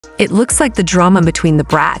It looks like the drama between the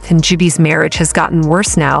Brat and Judy's marriage has gotten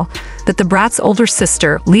worse now that the Brat's older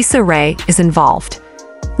sister, LisaRaye, is involved.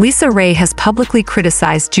 LisaRaye has publicly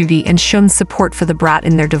criticized Judy and shown support for the Brat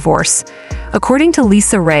in their divorce. According to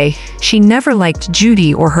LisaRaye, she never liked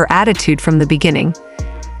Judy or her attitude from the beginning.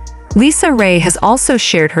 LisaRaye has also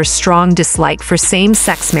shared her strong dislike for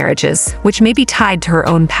same-sex marriages, which may be tied to her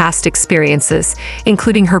own past experiences,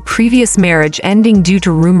 including her previous marriage ending due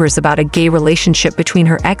to rumors about a gay relationship between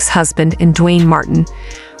her ex-husband and Dwayne Martin.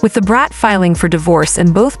 With the Brat filing for divorce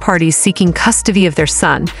and both parties seeking custody of their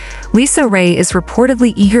son, LisaRaye is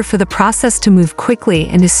reportedly eager for the process to move quickly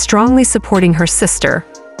and is strongly supporting her sister.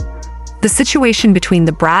 The situation between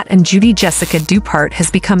the Brat and Judy Jessica Dupart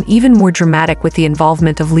has become even more dramatic with the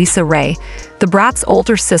involvement of LisaRaye, the Brat's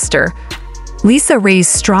older sister. LisaRaye's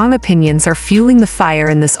strong opinions are fueling the fire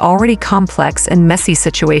in this already complex and messy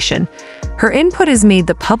situation. Her input has made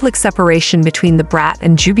the public separation between the Brat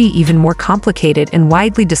and Judy even more complicated and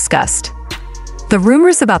widely discussed. The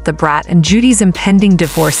rumors about the Brat and Judy's impending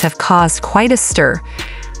divorce have caused quite a stir.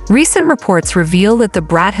 Recent reports reveal that the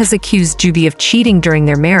Brat has accused Judy of cheating during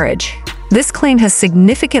their marriage. This claim has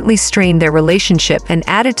significantly strained their relationship and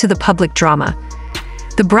added to the public drama.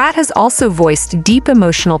 The Brat has also voiced deep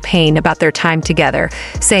emotional pain about their time together,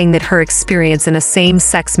 saying that her experience in a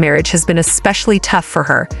same-sex marriage has been especially tough for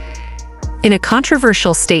her. In a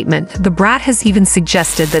controversial statement, the Brat has even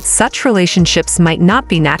suggested that such relationships might not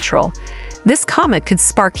be natural. This comment could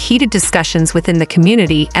spark heated discussions within the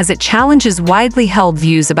community as it challenges widely held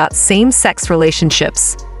views about same-sex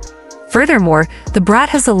relationships. Furthermore, the Brat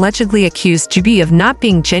has allegedly accused Judy of not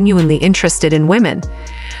being genuinely interested in women.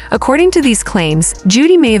 According to these claims,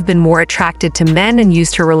 Judy may have been more attracted to men and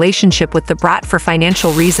used her relationship with the Brat for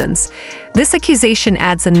financial reasons. This accusation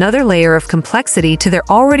adds another layer of complexity to their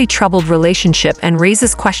already troubled relationship and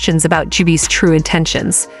raises questions about Judy's true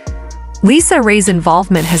intentions. LisaRaye's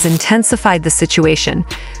involvement has intensified the situation.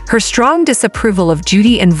 Her strong disapproval of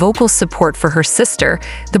Judy and vocal support for her sister,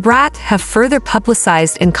 the Brat, have further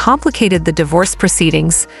publicized and complicated the divorce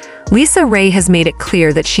proceedings. LisaRaye has made it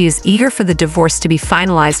clear that she is eager for the divorce to be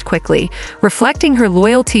finalized quickly, reflecting her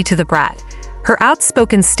loyalty to the Brat. Her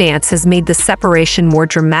outspoken stance has made the separation more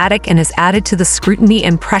dramatic and has added to the scrutiny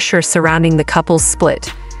and pressure surrounding the couple's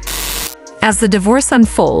split. As the divorce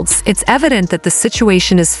unfolds, it's evident that the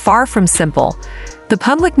situation is far from simple. The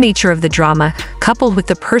public nature of the drama, coupled with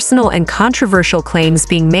the personal and controversial claims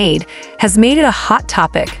being made, has made it a hot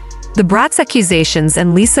topic. The Brat's accusations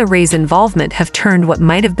and LisaRaye's involvement have turned what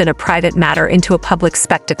might have been a private matter into a public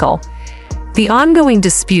spectacle. The ongoing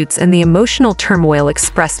disputes and the emotional turmoil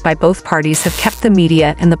expressed by both parties have kept the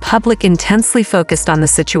media and the public intensely focused on the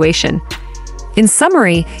situation. In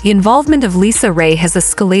summary, the involvement of LisaRaye has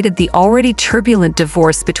escalated the already turbulent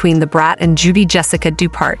divorce between the Brat and Judy Jessica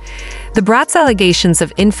Dupart. The Brat's allegations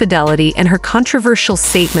of infidelity and her controversial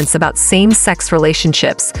statements about same-sex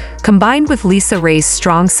relationships, combined with LisaRaye's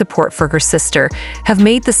strong support for her sister, have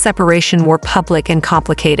made the separation more public and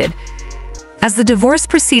complicated. As the divorce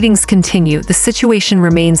proceedings continue, the situation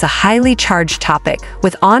remains a highly charged topic,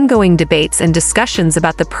 with ongoing debates and discussions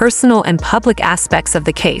about the personal and public aspects of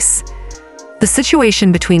the case. The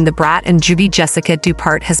situation between the Brat and Judy Jessica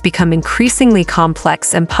Dupart has become increasingly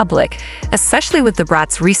complex and public, especially with the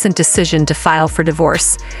Brat's recent decision to file for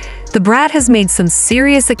divorce. The Brat has made some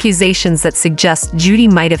serious accusations that suggest Judy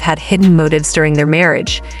might have had hidden motives during their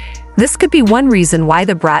marriage. This could be one reason why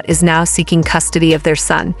the Brat is now seeking custody of their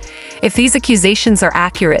son. If these accusations are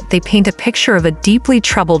accurate, they paint a picture of a deeply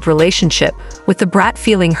troubled relationship, with the Brat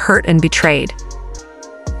feeling hurt and betrayed.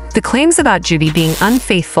 The claims about Judy being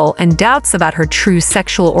unfaithful and doubts about her true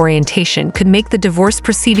sexual orientation could make the divorce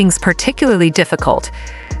proceedings particularly difficult.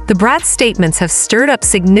 The Brat's statements have stirred up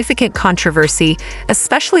significant controversy,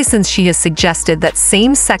 especially since she has suggested that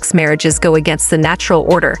same-sex marriages go against the natural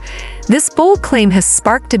order. This bold claim has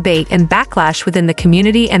sparked debate and backlash within the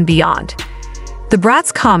community and beyond. The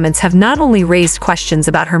Brat's comments have not only raised questions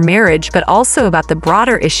about her marriage but also about the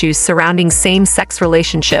broader issues surrounding same-sex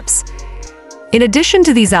relationships. In addition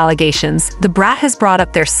to these allegations, the Brat has brought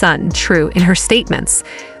up their son, True, in her statements.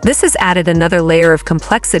 This has added another layer of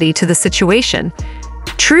complexity to the situation.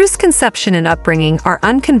 True's conception and upbringing are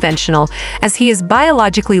unconventional, as he is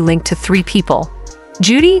biologically linked to 3 people: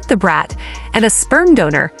 Judy, the Brat, and a sperm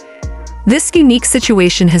donor. This unique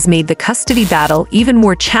situation has made the custody battle even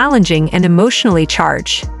more challenging and emotionally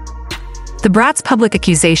charged. The Brat's public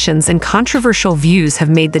accusations and controversial views have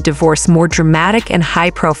made the divorce more dramatic and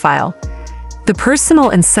high-profile. The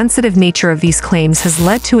personal and sensitive nature of these claims has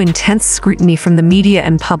led to intense scrutiny from the media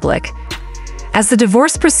and public. As the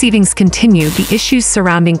divorce proceedings continue, the issues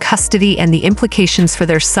surrounding custody and the implications for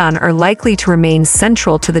their son are likely to remain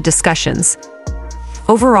central to the discussions.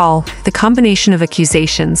 Overall, the combination of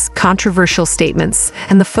accusations, controversial statements,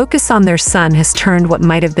 and the focus on their son has turned what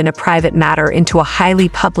might have been a private matter into a highly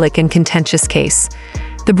public and contentious case.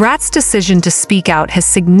 The Brat's decision to speak out has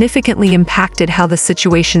significantly impacted how the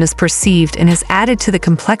situation is perceived and has added to the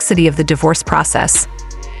complexity of the divorce process.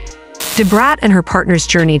 Brat and her partner's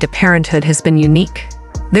journey to parenthood has been unique.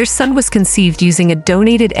 Their son was conceived using a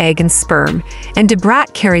donated egg and sperm, and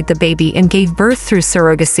Brat carried the baby and gave birth through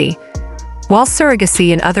surrogacy. While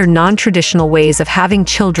surrogacy and other non-traditional ways of having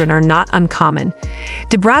children are not uncommon,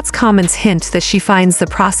 Brat's comments hint that she finds the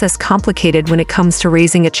process complicated when it comes to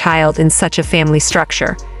raising a child in such a family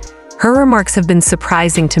structure. Her remarks have been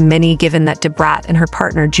surprising to many, given that Brat and her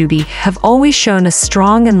partner Judy have always shown a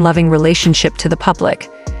strong and loving relationship to the public.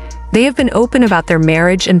 They have been open about their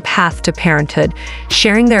marriage and path to parenthood,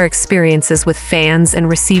 sharing their experiences with fans and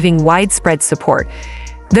receiving widespread support.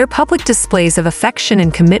 Their public displays of affection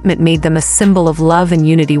and commitment made them a symbol of love and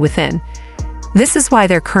unity within. This is why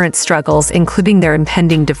their current struggles, including their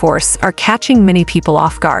impending divorce, are catching many people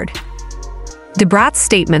off guard. Brat's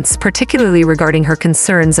statements, particularly regarding her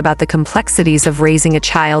concerns about the complexities of raising a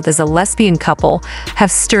child as a lesbian couple,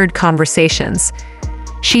 have stirred conversations.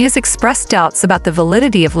 She has expressed doubts about the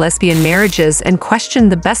validity of lesbian marriages and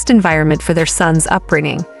questioned the best environment for their son's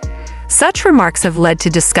upbringing. Such remarks have led to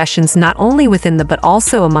discussions not only within but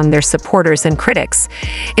also among their supporters and critics.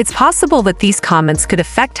 It's possible that these comments could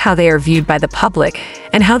affect how they are viewed by the public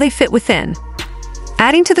and how they fit within.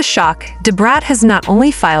 Adding to the shock, Brat has not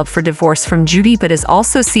only filed for divorce from Judy but is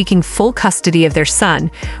also seeking full custody of their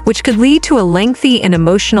son, which could lead to a lengthy and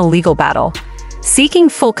emotional legal battle. Seeking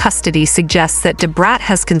full custody suggests that Brat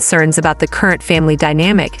has concerns about the current family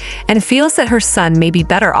dynamic and feels that her son may be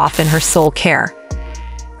better off in her sole care.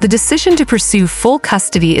 The decision to pursue full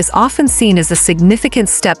custody is often seen as a significant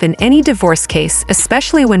step in any divorce case,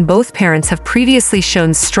 especially when both parents have previously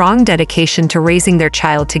shown strong dedication to raising their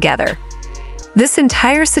child together. This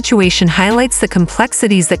entire situation highlights the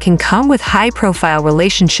complexities that can come with high-profile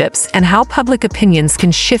relationships and how public opinions can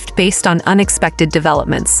shift based on unexpected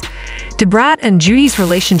developments. Brat and Judy's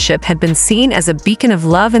relationship had been seen as a beacon of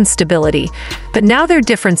love and stability, but now their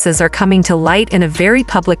differences are coming to light in a very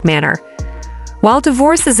public manner. While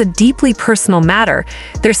divorce is a deeply personal matter,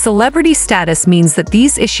 their celebrity status means that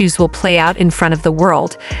these issues will play out in front of the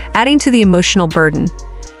world, adding to the emotional burden.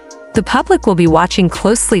 The public will be watching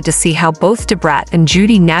closely to see how both Brat and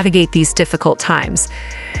Judy navigate these difficult times.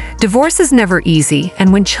 Divorce is never easy,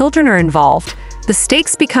 and when children are involved, the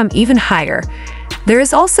stakes become even higher. There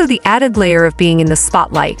is also the added layer of being in the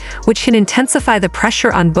spotlight, which can intensify the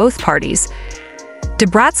pressure on both parties.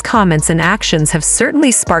 Brat's comments and actions have certainly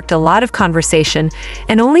sparked a lot of conversation,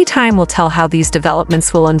 and only time will tell how these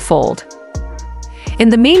developments will unfold. In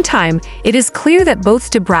the meantime, it is clear that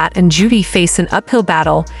both Brat and Judy face an uphill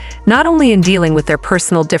battle, not only in dealing with their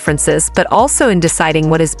personal differences, but also in deciding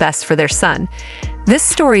what is best for their son. This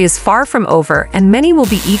story is far from over, and many will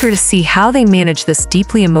be eager to see how they manage this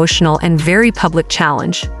deeply emotional and very public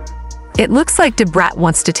challenge. It looks like Brat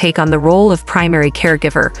wants to take on the role of primary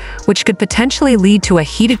caregiver, which could potentially lead to a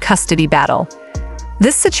heated custody battle.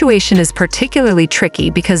 This situation is particularly tricky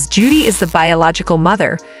because Judy is the biological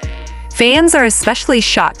mother. Fans are especially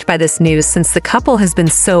shocked by this news since the couple has been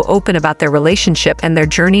so open about their relationship and their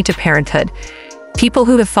journey to parenthood. People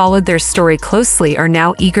who have followed their story closely are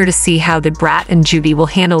now eager to see how Brat and Judy will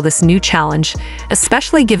handle this new challenge,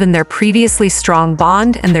 especially given their previously strong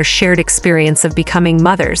bond and their shared experience of becoming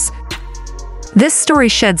mothers. This story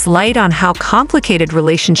sheds light on how complicated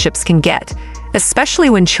relationships can get, especially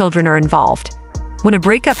when children are involved. When a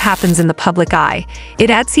breakup happens in the public eye, it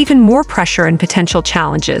adds even more pressure and potential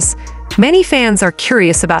challenges. Many fans are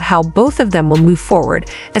curious about how both of them will move forward,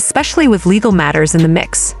 especially with legal matters in the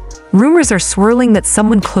mix. Rumors are swirling that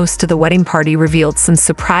someone close to the wedding party revealed some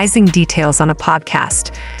surprising details on a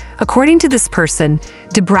podcast. According to this person,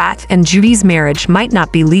 Brat and Judy's marriage might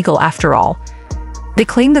not be legal after all. They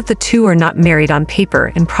claim that the two are not married on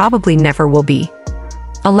paper and probably never will be.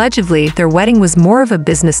 Allegedly, their wedding was more of a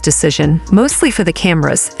business decision, mostly for the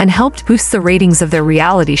cameras, and helped boost the ratings of their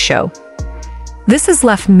reality show. This has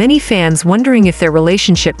left many fans wondering if their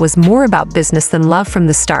relationship was more about business than love from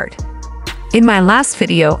the start. In my last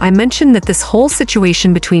video, I mentioned that this whole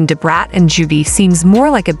situation between Brat and Judy seems more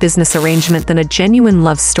like a business arrangement than a genuine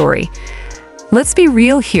love story. Let's be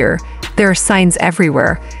real here, there are signs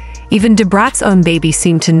everywhere. Even Brat's own baby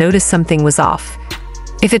seemed to notice something was off.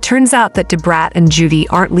 If it turns out that Brat and Judy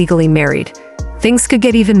aren't legally married, things could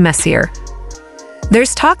get even messier.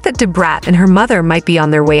 There's talk that Brat and her mother might be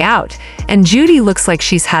on their way out, and Judy looks like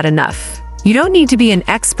she's had enough. You don't need to be an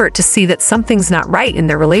expert to see that something's not right in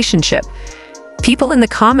their relationship. People in the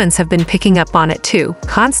comments have been picking up on it too,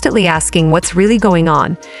 constantly asking what's really going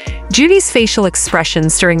on. Judy's facial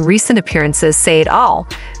expressions during recent appearances say it all.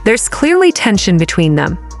 There's clearly tension between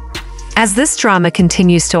them. As this drama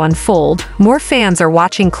continues to unfold, more fans are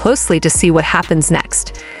watching closely to see what happens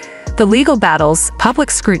next. The legal battles, public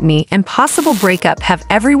scrutiny, and possible breakup have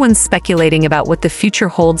everyone speculating about what the future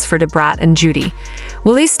holds for Brat and Judy.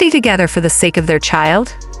 Will they stay together for the sake of their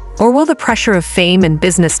child? Or will the pressure of fame and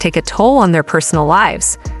business take a toll on their personal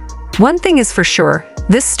lives? One thing is for sure,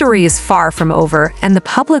 this story is far from over, and the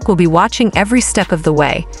public will be watching every step of the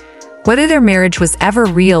way. Whether their marriage was ever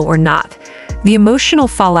real or not, the emotional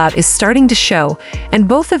fallout is starting to show, and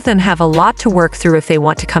both of them have a lot to work through if they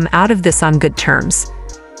want to come out of this on good terms.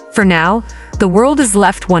 For now, the world is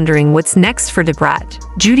left wondering what's next for Brat,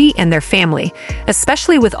 Judy, and their family,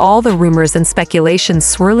 especially with all the rumors and speculations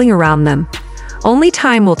swirling around them. Only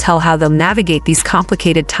time will tell how they'll navigate these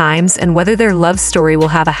complicated times and whether their love story will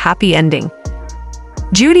have a happy ending.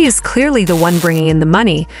 Judy is clearly the one bringing in the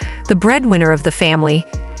money, the breadwinner of the family.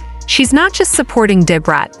 She's not just supporting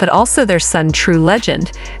Brat, but also their son, True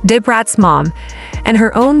Legend, Brat's mom, and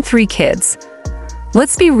her own 3 kids.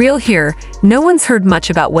 Let's be real here, no one's heard much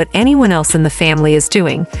about what anyone else in the family is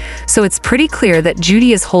doing, so it's pretty clear that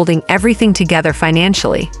Judy is holding everything together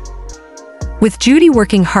financially. With Judy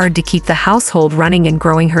working hard to keep the household running and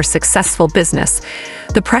growing her successful business,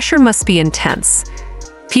 the pressure must be intense.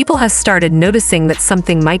 People have started noticing that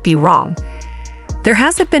something might be wrong. There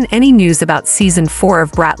hasn't been any news about season 4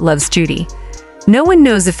 of Brat Loves Judy. No one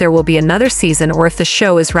knows if there will be another season or if the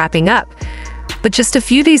show is wrapping up. But just a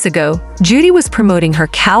few days ago, Judy was promoting her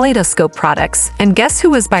kaleidoscope products, and guess who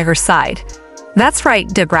was by her side? That's right,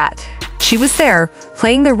 Brat. She was there,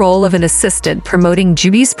 playing the role of an assistant, promoting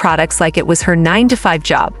Judy's products like it was her 9-to-5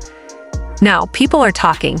 job. Now, people are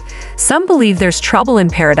talking. Some believe there's trouble in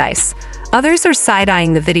paradise. Others are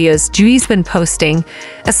side-eyeing the videos Judy's been posting,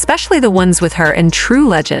 especially the ones with her and True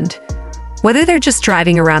Legend. Whether they're just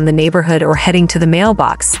driving around the neighborhood or heading to the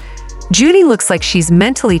mailbox, Judy looks like she's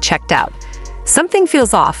mentally checked out. Something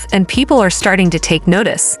feels off, and people are starting to take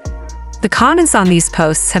notice. The comments on these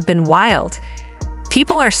posts have been wild.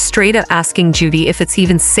 People are straight up asking Judy if it's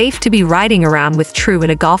even safe to be riding around with True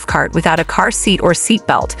in a golf cart without a car seat or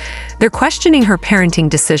seatbelt. They're questioning her parenting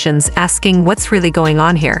decisions, asking what's really going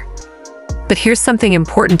on here. But here's something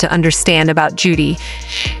important to understand about Judy.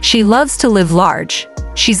 She loves to live large.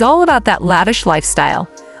 She's all about that lavish lifestyle.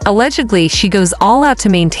 Allegedly, she goes all out to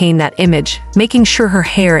maintain that image, making sure her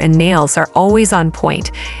hair and nails are always on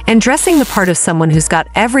point, and dressing the part of someone who's got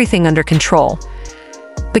everything under control.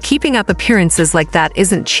 But keeping up appearances like that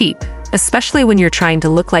isn't cheap, especially when you're trying to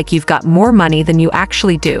look like you've got more money than you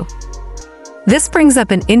actually do. This brings up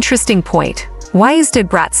an interesting point. Why is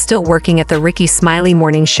Brat still working at the Ricky Smiley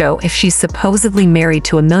morning show if she's supposedly married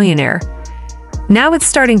to a millionaire? Now it's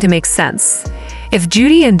starting to make sense. If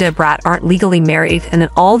Judy and Brat aren't legally married and then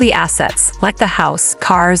all the assets, like the house,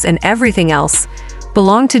 cars, and everything else,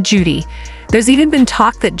 belong to Judy, there's even been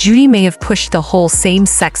talk that Judy may have pushed the whole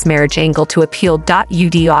same-sex marriage angle to appeal.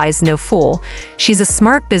 Judy's no fool. She's a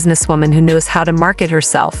smart businesswoman who knows how to market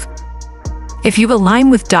herself. If you align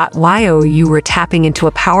with you are tapping into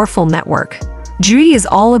a powerful network. Judy is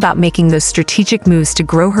all about making those strategic moves to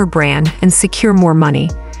grow her brand and secure more money.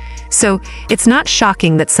 So, it's not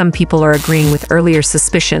shocking that some people are agreeing with earlier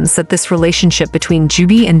suspicions that this relationship between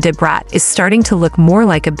Judy and Brat is starting to look more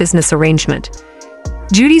like a business arrangement.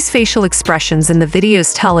 Judy's facial expressions in the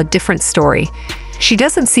videos tell a different story. She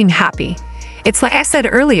doesn't seem happy. It's like I said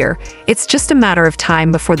earlier, it's just a matter of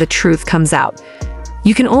time before the truth comes out.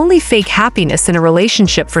 You can only fake happiness in a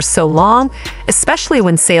relationship for so long, especially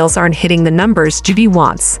when sales aren't hitting the numbers Judy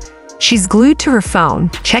wants. She's glued to her phone,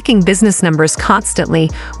 checking business numbers constantly,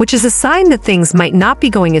 which is a sign that things might not be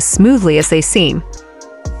going as smoothly as they seem.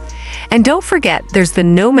 And don't forget, there's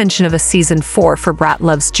been no mention of a season 4 for Brat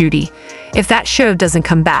Loves Judy. If that show doesn't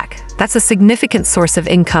come back, that's a significant source of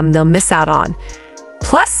income they'll miss out on.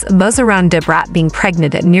 Plus, buzz around Brat being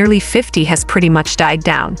pregnant at nearly 50 has pretty much died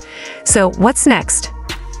down. So what's next?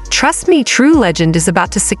 Trust me, True Legend is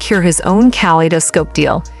about to secure his own kaleidoscope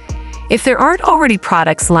deal. If there aren't already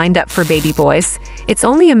products lined up for baby boys, it's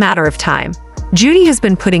only a matter of time. Judy has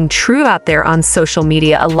been putting True out there on social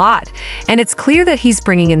media a lot, and it's clear that he's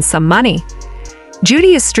bringing in some money.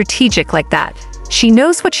 Judy is strategic like that. She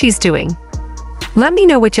knows what she's doing. Let me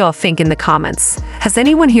know what y'all think in the comments. Has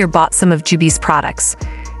anyone here bought some of Judy's products?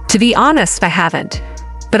 To be honest, I haven't.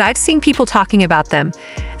 But I've seen people talking about them,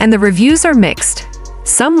 and the reviews are mixed.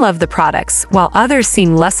 Some love the products, while others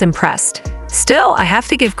seem less impressed. Still, I have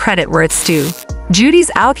to give credit where it's due.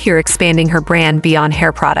 Judy's out here expanding her brand beyond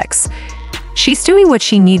hair products. She's doing what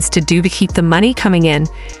she needs to do to keep the money coming in.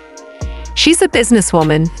 She's a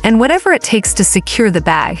businesswoman, and whatever it takes to secure the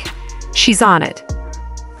bag, she's on it.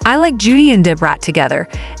 I like Judy and Brat together,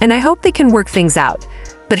 and I hope they can work things out.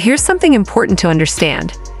 But here's something important to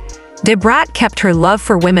understand. Brat kept her love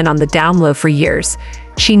for women on the down low for years.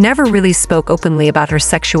 She never really spoke openly about her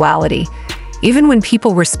sexuality. Even when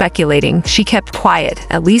people were speculating, she kept quiet,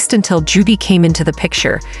 at least until Judy came into the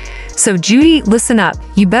picture. So Judy, listen up.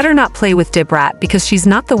 You better not play with Brat because she's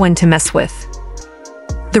not the one to mess with.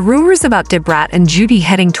 The rumors about Brat and Judy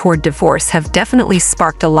heading toward divorce have definitely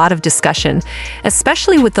sparked a lot of discussion,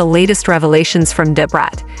 especially with the latest revelations from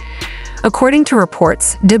Brat. According to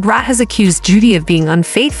reports, Brat has accused Judy of being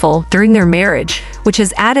unfaithful during their marriage, which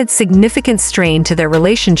has added significant strain to their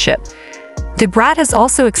relationship. Brat has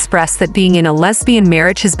also expressed that being in a lesbian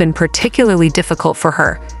marriage has been particularly difficult for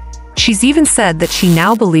her. She's even said that she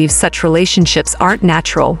now believes such relationships aren't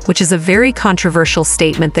natural, which is a very controversial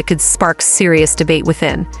statement that could spark serious debate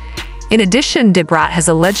within. In addition, Brat has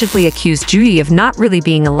allegedly accused Judy of not really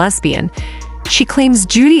being a lesbian. She claims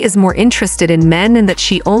Judy is more interested in men and that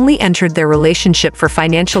she only entered their relationship for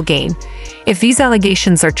financial gain. If these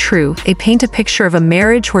allegations are true, they paint a picture of a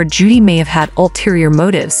marriage where Judy may have had ulterior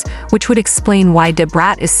motives, which would explain why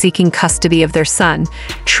Brat is seeking custody of their son.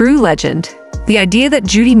 True legend. The idea that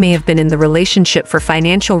Judy may have been in the relationship for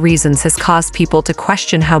financial reasons has caused people to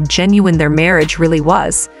question how genuine their marriage really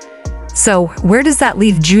was. So, where does that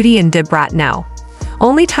leave Judy and Brat now?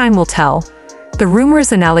 Only time will tell. The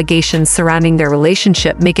rumors and allegations surrounding their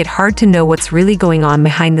relationship make it hard to know what's really going on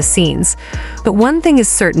behind the scenes. But one thing is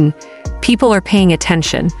certain, people are paying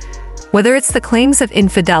attention. Whether it's the claims of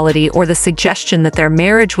infidelity or the suggestion that their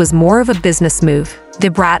marriage was more of a business move,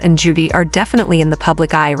 Brat and Judy are definitely in the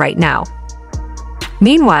public eye right now.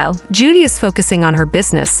 Meanwhile, Judy is focusing on her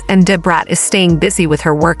business and Brat is staying busy with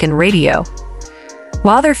her work and radio.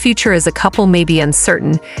 While their future as a couple may be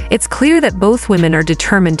uncertain, it's clear that both women are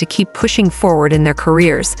determined to keep pushing forward in their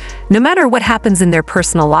careers, no matter what happens in their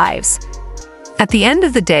personal lives. At the end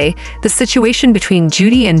of the day, the situation between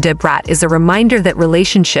Judy and Brat is a reminder that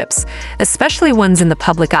relationships, especially ones in the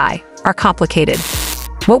public eye, are complicated.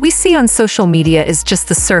 What we see on social media is just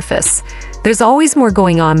the surface. There's always more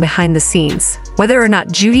going on behind the scenes. Whether or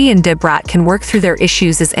not Judy and Brat can work through their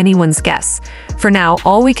issues is anyone's guess. For now,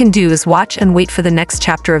 all we can do is watch and wait for the next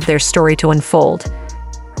chapter of their story to unfold.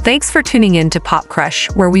 Thanks for tuning in to Pop Crush,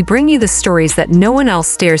 where we bring you the stories that no one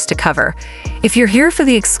else dares to cover. If you're here for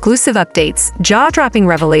the exclusive updates, jaw-dropping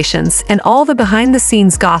revelations, and all the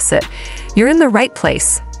behind-the-scenes gossip, you're in the right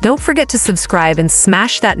place. Don't forget to subscribe and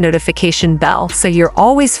smash that notification bell so you're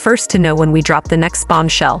always first to know when we drop the next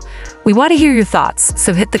bombshell. We want to hear your thoughts,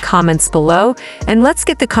 so hit the comments below and let's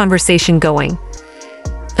get the conversation going.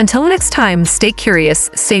 Until next time, stay curious,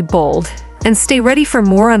 stay bold, and stay ready for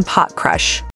more on Pop Crush.